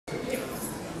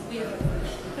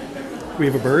We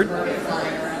have a bird?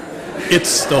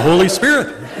 It's the Holy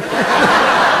Spirit.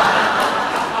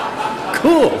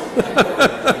 Cool.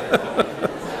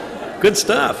 Good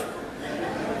stuff.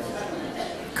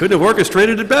 Couldn't have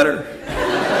orchestrated it better.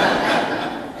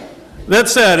 That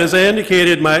said, as I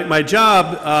indicated, my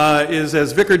job is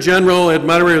as Vicar General and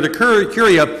Moderator of the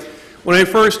Curia. When I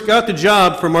first got the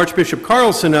job from Archbishop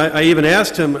Carlson, I even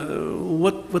asked him,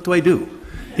 what do I do?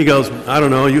 He goes, I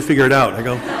don't know, you figure it out. I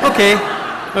go,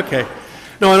 okay.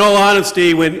 No, in all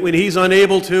honesty, when he's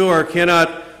unable to or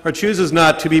cannot or chooses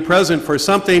not to be present for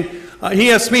something, he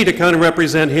asks me to kind of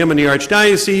represent him in the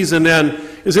Archdiocese, and then,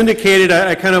 as indicated,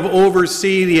 I kind of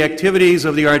oversee the activities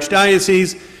of the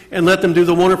Archdiocese and let them do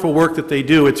the wonderful work that they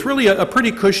do. It's really a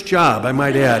pretty cush job, I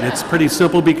might add. It's pretty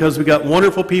simple because we got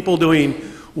wonderful people doing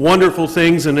wonderful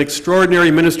things, and extraordinary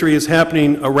ministry is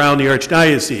happening around the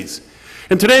Archdiocese.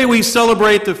 And today we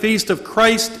celebrate the feast of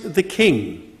Christ the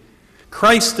King.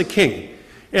 Christ the King.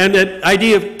 And that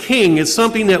idea of king is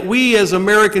something that we as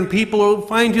American people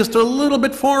find just a little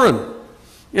bit foreign.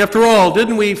 After all,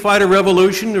 didn't we fight a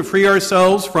revolution to free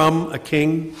ourselves from a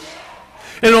king?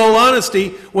 In all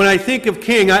honesty, when I think of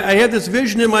king, I had this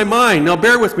vision in my mind. Now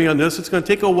bear with me on this, it's going to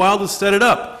take a while to set it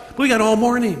up. But we got all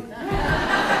morning.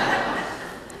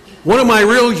 One of my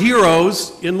real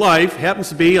heroes in life happens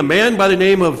to be a man by the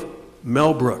name of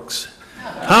Mel Brooks.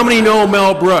 How many know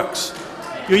Mel Brooks?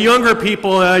 You younger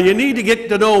people, you need to get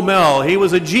to know Mel. He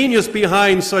was a genius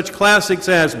behind such classics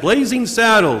as Blazing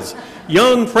Saddles,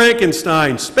 Young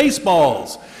Frankenstein,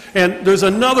 Spaceballs, and there's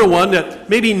another one that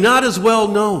maybe not as well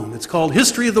known. It's called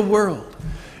History of the World.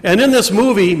 And in this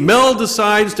movie, Mel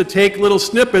decides to take little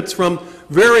snippets from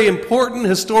very important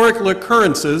historical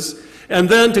occurrences and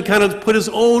then to kind of put his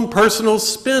own personal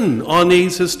spin on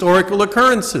these historical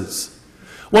occurrences.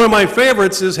 One of my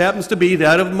favorites happens to be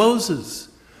that of Moses.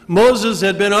 Moses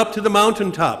had been up to the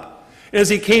mountaintop. As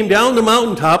he came down the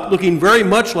mountaintop, looking very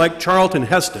much like Charlton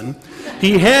Heston,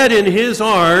 he had in his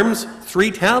arms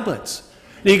 3 tablets.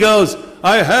 And he goes,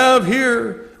 I have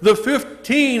here the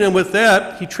 15, and with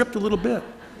that, he tripped a little bit.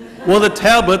 One of the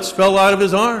tablets fell out of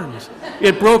his arms.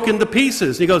 It broke into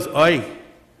pieces. He goes, I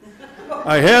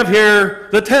have here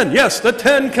the 10. Yes, the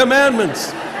 10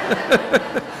 Commandments.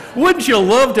 Wouldn't you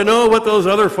love to know what those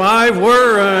other 5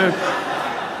 were?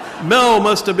 Mel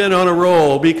must have been on a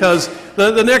roll, because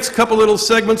the next couple little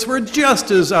segments were just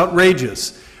as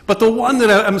outrageous. But the one that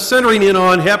I'm centering in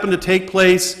on happened to take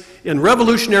place in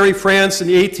revolutionary France in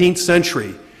the 18th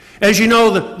century. As you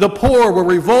know, the poor were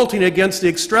revolting against the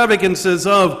extravagances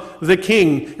of the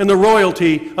king and the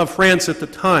royalty of France at the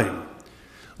time.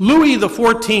 Louis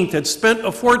XIV had spent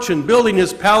a fortune building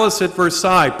his palace at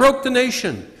Versailles, broke the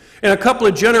nation. And a couple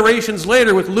of generations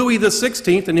later, with Louis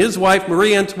XVI and his wife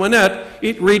Marie Antoinette,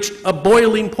 it reached a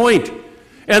boiling point.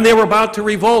 And they were about to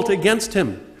revolt against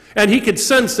him. And he could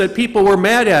sense that people were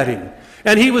mad at him.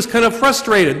 And he was kind of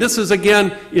frustrated. This is,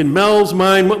 again, in Mel's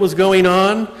mind, what was going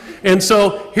on. And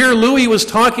so here Louis was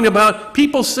talking about,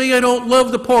 people say I don't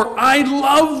love the poor. I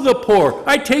love the poor.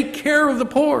 I take care of the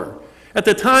poor. At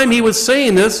the time he was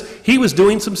saying this, he was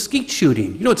doing some skeet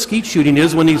shooting. You know what skeet shooting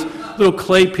is, when these little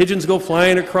clay pigeons go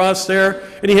flying across there?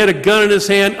 And he had a gun in his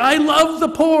hand. I love the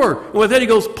poor. And with that he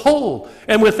goes, pull.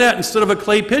 And with that, instead of a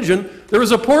clay pigeon, there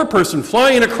was a poor person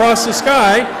flying across the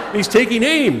sky, and he's taking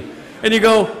aim. And you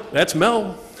go, that's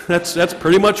Mel. That's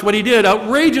pretty much what he did.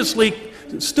 Outrageously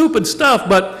stupid stuff,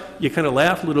 but you kind of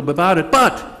laugh a little bit about it.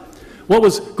 But what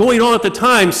was going on at the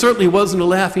time certainly wasn't a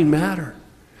laughing matter.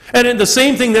 And the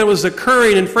same thing that was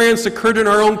occurring in France occurred in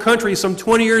our own country some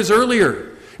 20 years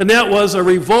earlier. And that was a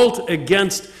revolt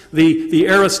against the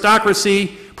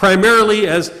aristocracy, primarily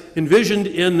as envisioned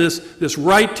in this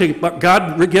right to,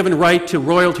 God-given right to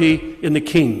royalty in the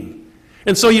king.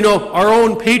 And so, you know, our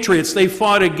own patriots, they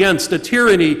fought against the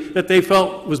tyranny that they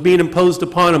felt was being imposed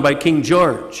upon them by King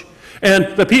George.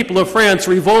 And the people of France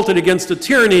revolted against the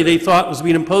tyranny they thought was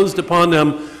being imposed upon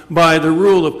them by the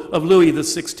rule of Louis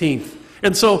XVI.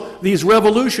 And so these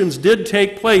revolutions did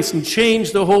take place and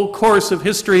changed the whole course of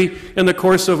history and the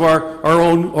course of our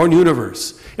own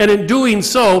universe. And in doing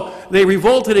so, they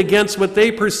revolted against what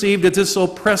they perceived as this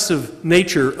oppressive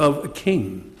nature of a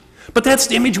king. But that's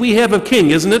the image we have of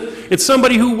king, isn't it? It's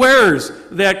somebody who wears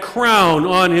that crown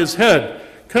on his head,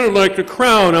 kind of like the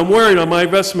crown I'm wearing on my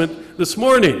vestment this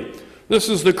morning. This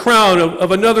is the crown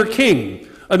of another king,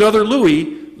 another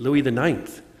Louis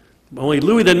IX. Only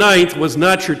Louis IX was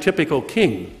not your typical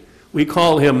king. We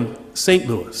call him St.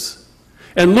 Louis.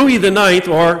 And Louis IX,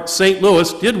 or St.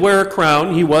 Louis, did wear a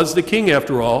crown. He was the king,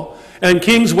 after all. And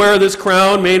kings wear this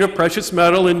crown made of precious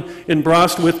metal and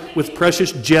embossed with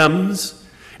precious gems.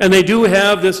 And they do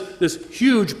have this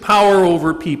huge power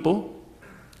over people.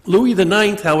 Louis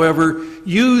IX, however,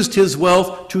 used his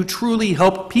wealth to truly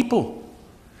help people.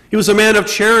 He was a man of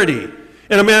charity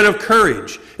and a man of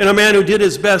courage and a man who did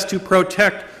his best to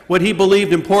protect what he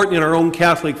believed important in our own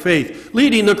Catholic faith,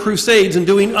 leading the Crusades and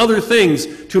doing other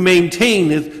things to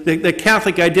maintain the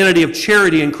Catholic identity of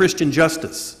charity and Christian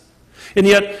justice. And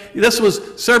yet, this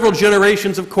was several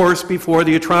generations, of course, before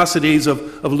the atrocities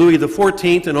of Louis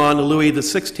XIV and on to Louis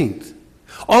XVI.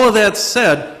 All of that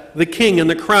said, the king and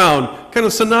the crown, kind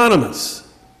of synonymous.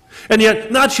 And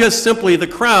yet, not just simply the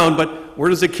crown, but where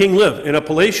does the king live? In a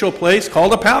palatial place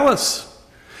called a palace.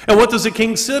 And what does the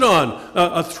king sit on?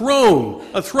 A throne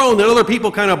that other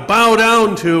people kind of bow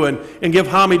down to and give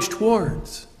homage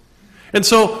towards. And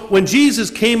so when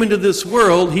Jesus came into this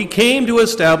world, he came to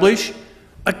establish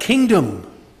a kingdom.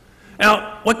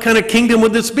 Now, what kind of kingdom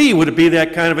would this be? Would it be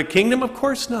that kind of a kingdom? Of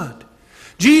course not.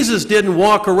 Jesus didn't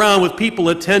walk around with people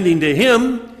attending to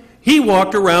him. He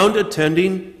walked around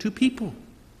attending to people.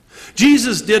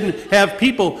 Jesus didn't have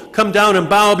people come down and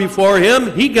bow before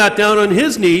him. He got down on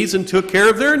his knees and took care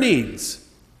of their needs.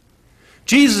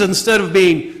 Jesus, instead of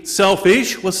being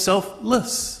selfish, was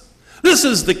selfless. This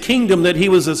is the kingdom that he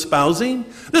was espousing.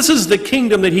 This is the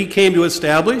kingdom that he came to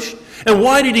establish. And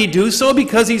why did he do so?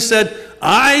 Because he said,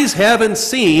 eyes haven't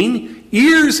seen,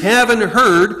 ears haven't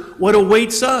heard what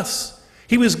awaits us.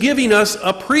 He was giving us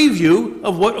a preview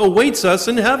of what awaits us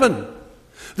in heaven.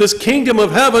 This kingdom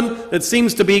of heaven that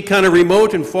seems to be kind of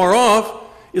remote and far off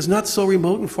is not so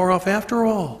remote and far off after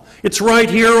all. It's right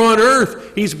here on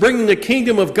earth. He's bringing the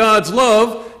kingdom of God's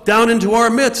love down into our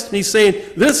midst. And he's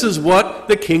saying, this is what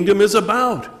the kingdom is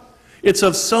about. It's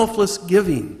of selfless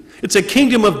giving. It's a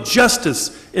kingdom of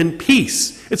justice and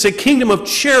peace. It's a kingdom of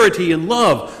charity and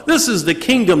love. This is the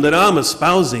kingdom that I'm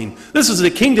espousing. This is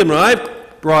the kingdom that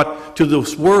I've brought to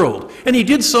this world. And he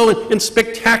did so in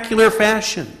spectacular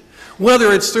fashion.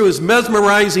 Whether it's through his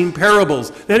mesmerizing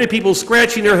parables, that had people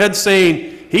scratching their heads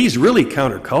saying, he's really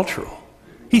countercultural.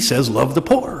 He says, love the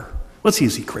poor. Is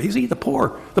he crazy? The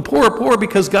poor. The poor are poor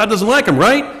because God doesn't like them,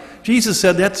 right? Jesus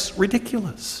said that's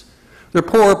ridiculous. The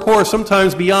poor are poor,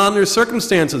 sometimes beyond their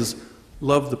circumstances.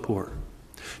 Love the poor.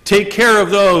 Take care of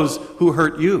those who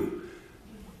hurt you.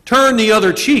 Turn the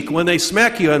other cheek when they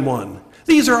smack you on one.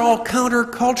 These are all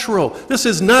countercultural. This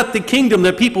is not the kingdom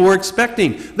that people were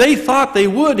expecting. They thought they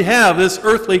would have this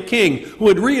earthly king who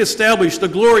would reestablish the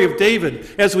glory of David,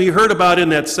 as we heard about in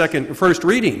that first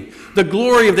reading. The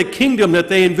glory of the kingdom that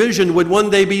they envisioned would one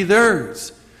day be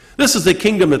theirs. This is the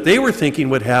kingdom that they were thinking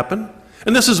would happen.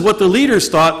 And this is what the leaders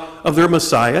thought of their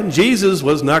Messiah. And Jesus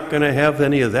was not going to have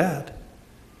any of that.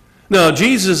 No,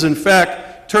 Jesus, in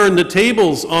fact, turned the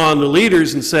tables on the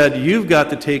leaders and said, you've got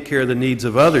to take care of the needs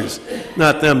of others,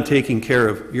 not them taking care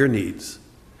of your needs.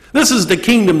 This is the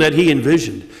kingdom that he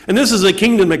envisioned. And this is a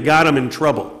kingdom that got him in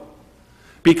trouble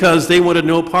because they wanted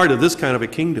no part of this kind of a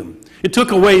kingdom. It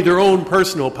took away their own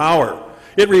personal power.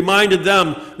 It reminded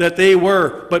them that they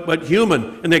were but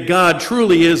human and that God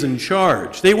truly is in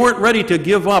charge. They weren't ready to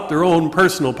give up their own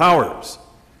personal powers.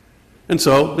 And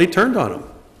so they turned on him.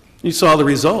 You saw the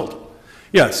result.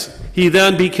 Yes, he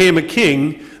then became a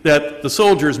king that the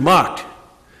soldiers mocked,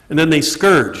 and then they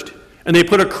scourged, and they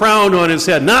put a crown on his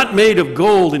head, not made of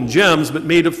gold and gems, but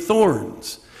made of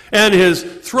thorns. And his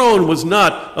throne was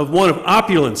not of one of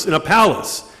opulence in a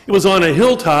palace. It was on a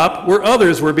hilltop where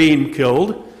others were being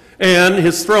killed, and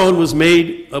his throne was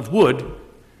made of wood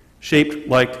shaped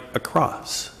like a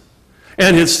cross.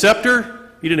 And his scepter,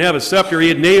 he didn't have a scepter, he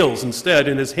had nails instead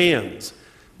in his hands.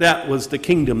 That was the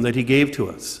kingdom that he gave to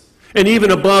us. And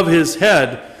even above his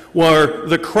head were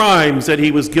the crimes that he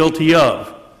was guilty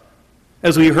of.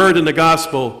 As we heard in the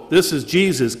gospel, this is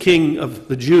Jesus, King of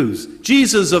the Jews.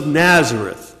 Jesus of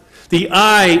Nazareth, the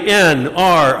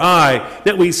I-N-R-I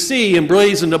that we see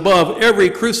emblazoned above every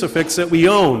crucifix that we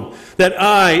own. That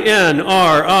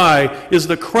I-N-R-I is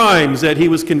the crimes that he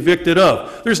was convicted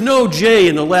of. There's no J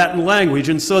in the Latin language,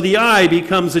 and so the I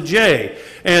becomes a J.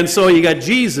 And so you got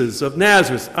Jesus of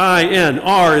Nazareth, I-N,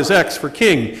 R is X for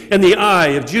king, and the I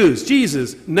of Jews.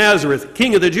 Jesus, Nazareth,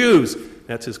 King of the Jews.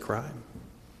 That's his crime.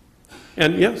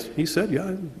 And yes, he said,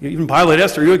 yeah, even Pilate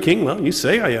asked, are you a king? Well, you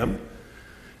say I am.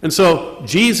 And so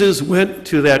Jesus went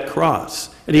to that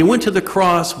cross. And he went to the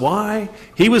cross, why?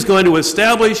 He was going to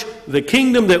establish the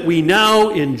kingdom that we now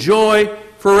enjoy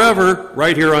forever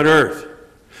right here on earth.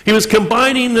 He was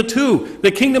combining the two,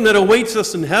 the kingdom that awaits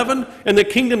us in heaven and the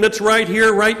kingdom that's right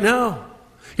here, right now.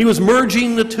 He was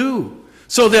merging the two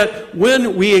so that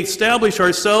when we establish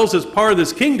ourselves as part of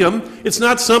this kingdom, it's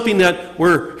not something that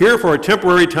we're here for a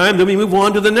temporary time, then we move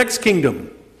on to the next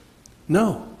kingdom.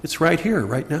 No, it's right here,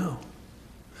 right now.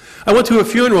 I went to a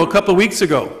funeral a couple of weeks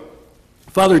ago.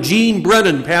 Father Gene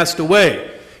Brennan passed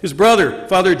away. His brother,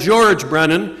 Father George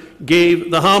Brennan,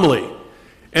 gave the homily.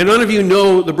 And none of you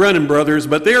know the Brennan brothers,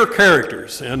 but they are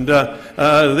characters. And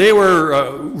they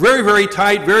were very, very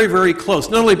tight, very, very close.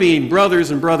 Not only being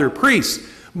brothers and brother priests,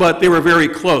 but they were very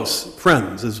close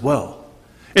friends as well.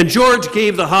 And George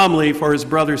gave the homily for his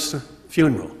brother's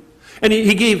funeral. And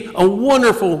he gave a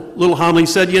wonderful little homily. He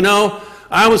said, you know,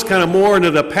 I was kind of more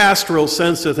into the pastoral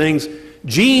sense of things.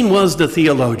 Gene was the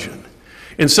theologian.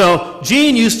 And so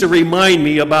Gene used to remind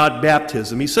me about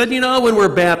baptism. He said, you know, when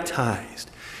we're baptized,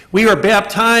 we are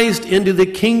baptized into the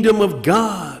kingdom of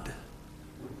God.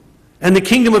 And the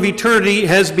kingdom of eternity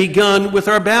has begun with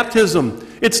our baptism.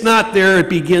 It's not there, it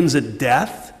begins at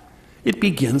death. It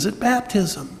begins at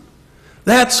baptism.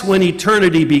 That's when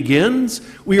eternity begins.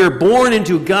 We are born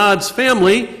into God's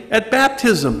family at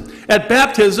baptism. At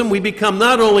baptism, we become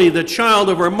not only the child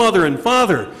of our mother and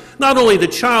father, not only the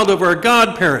child of our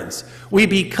godparents, we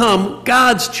become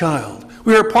God's child.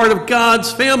 We are part of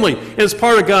God's family. And as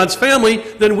part of God's family,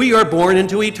 then we are born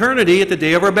into eternity at the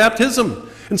day of our baptism.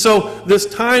 And so this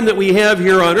time that we have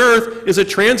here on earth is a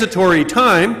transitory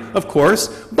time, of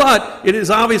course, but it is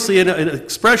obviously an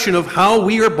expression of how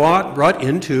we are brought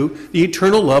into the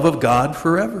eternal love of God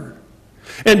forever.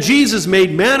 And Jesus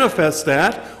made manifest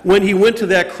that when he went to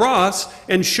that cross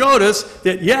and showed us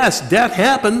that, yes, death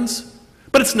happens,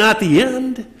 but it's not the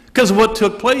end, because of what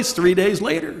took place 3 days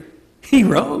later. He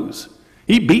rose.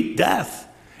 He beat death.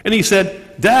 And he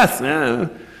said, death,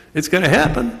 it's going to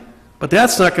happen. But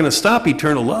that's not going to stop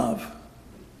eternal love.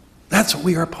 That's what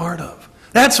we are part of.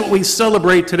 That's what we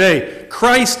celebrate today.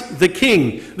 Christ the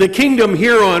King. The kingdom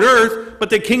here on earth, but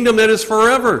the kingdom that is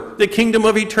forever. The kingdom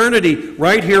of eternity,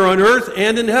 right here on earth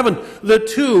and in heaven. The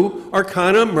two are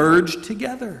kind of merged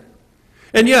together.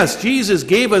 And yes, Jesus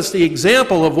gave us the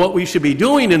example of what we should be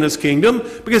doing in this kingdom,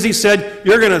 because he said,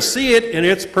 you're going to see it in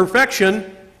its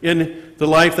perfection in the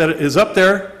life that is up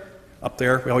there. Up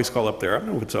there, we always call up there. I don't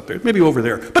know if it's up there, maybe over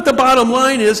there. But the bottom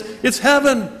line is, it's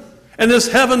heaven. And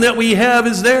this heaven that we have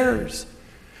is theirs.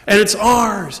 And it's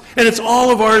ours. And it's all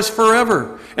of ours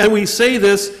forever. And we say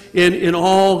this in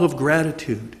all of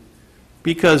gratitude,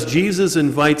 because Jesus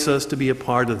invites us to be a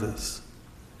part of this.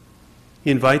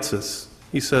 He invites us.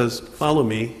 He says, follow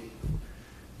me,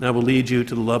 and I will lead you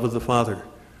to the love of the Father.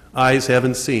 Eyes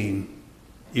haven't seen,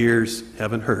 ears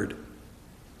haven't heard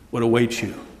what awaits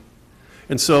you.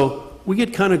 And so we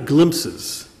get kind of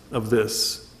glimpses of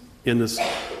this in this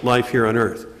life here on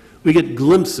earth. We get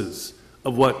glimpses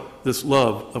of what this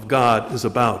love of God is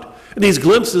about. And these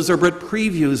glimpses are but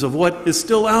previews of what is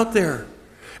still out there.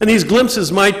 And these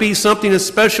glimpses might be something as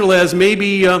special as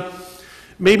maybe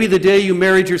the day you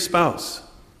married your spouse.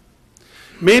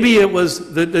 Maybe it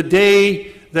was the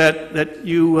day that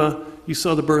you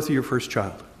saw the birth of your first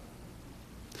child.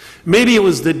 Maybe it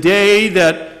was the day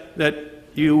that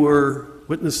you were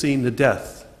witnessing the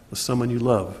death of someone you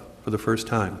love for the first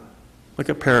time, like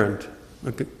a parent,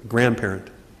 like a grandparent.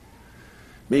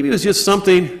 Maybe it was just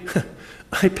something,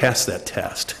 I passed that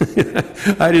test.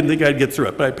 I didn't think I'd get through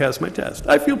it, but I passed my test.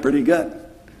 I feel pretty good.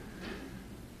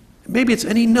 Maybe it's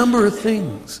any number of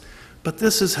things, but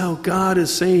this is how God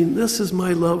is saying, this is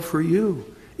my love for you.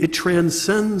 It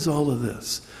transcends all of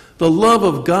this. The love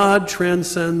of God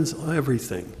transcends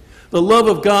everything. The love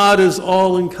of God is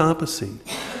all-encompassing.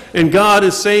 And God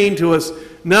is saying to us,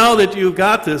 now that you've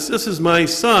got this is my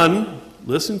son,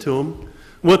 listen to him.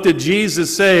 What did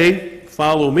Jesus say?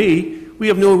 Follow me. We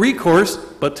have no recourse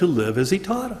but to live as he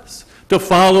taught us, to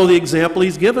follow the example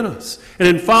he's given us. And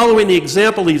in following the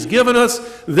example he's given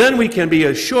us, then we can be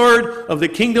assured of the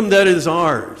kingdom that is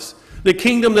ours. The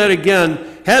kingdom that, again,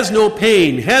 has no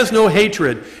pain, has no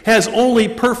hatred, has only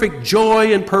perfect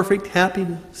joy and perfect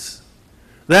happiness.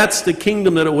 That's the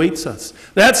kingdom that awaits us.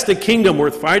 That's the kingdom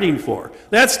worth fighting for.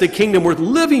 That's the kingdom worth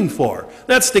living for.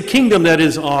 That's the kingdom that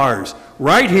is ours,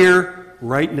 right here,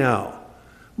 right now.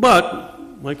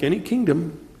 But, like any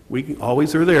kingdom, we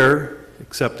always are there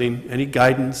accepting any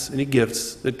guidance, any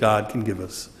gifts that God can give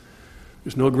us.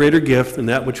 There's no greater gift than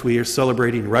that which we are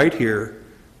celebrating right here,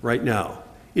 right now.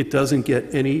 It doesn't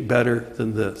get any better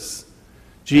than this.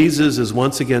 Jesus is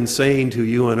once again saying to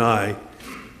you and I,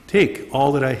 take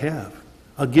all that I have.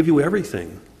 I'll give you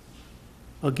everything.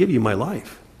 I'll give you my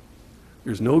life.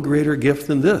 There's no greater gift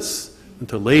than this, than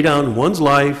to lay down one's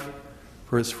life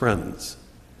for his friends.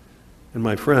 And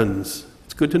my friends,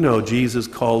 it's good to know Jesus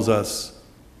calls us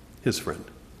his friend.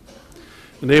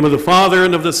 In the name of the Father,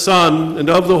 and of the Son, and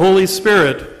of the Holy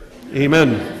Spirit,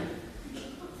 amen.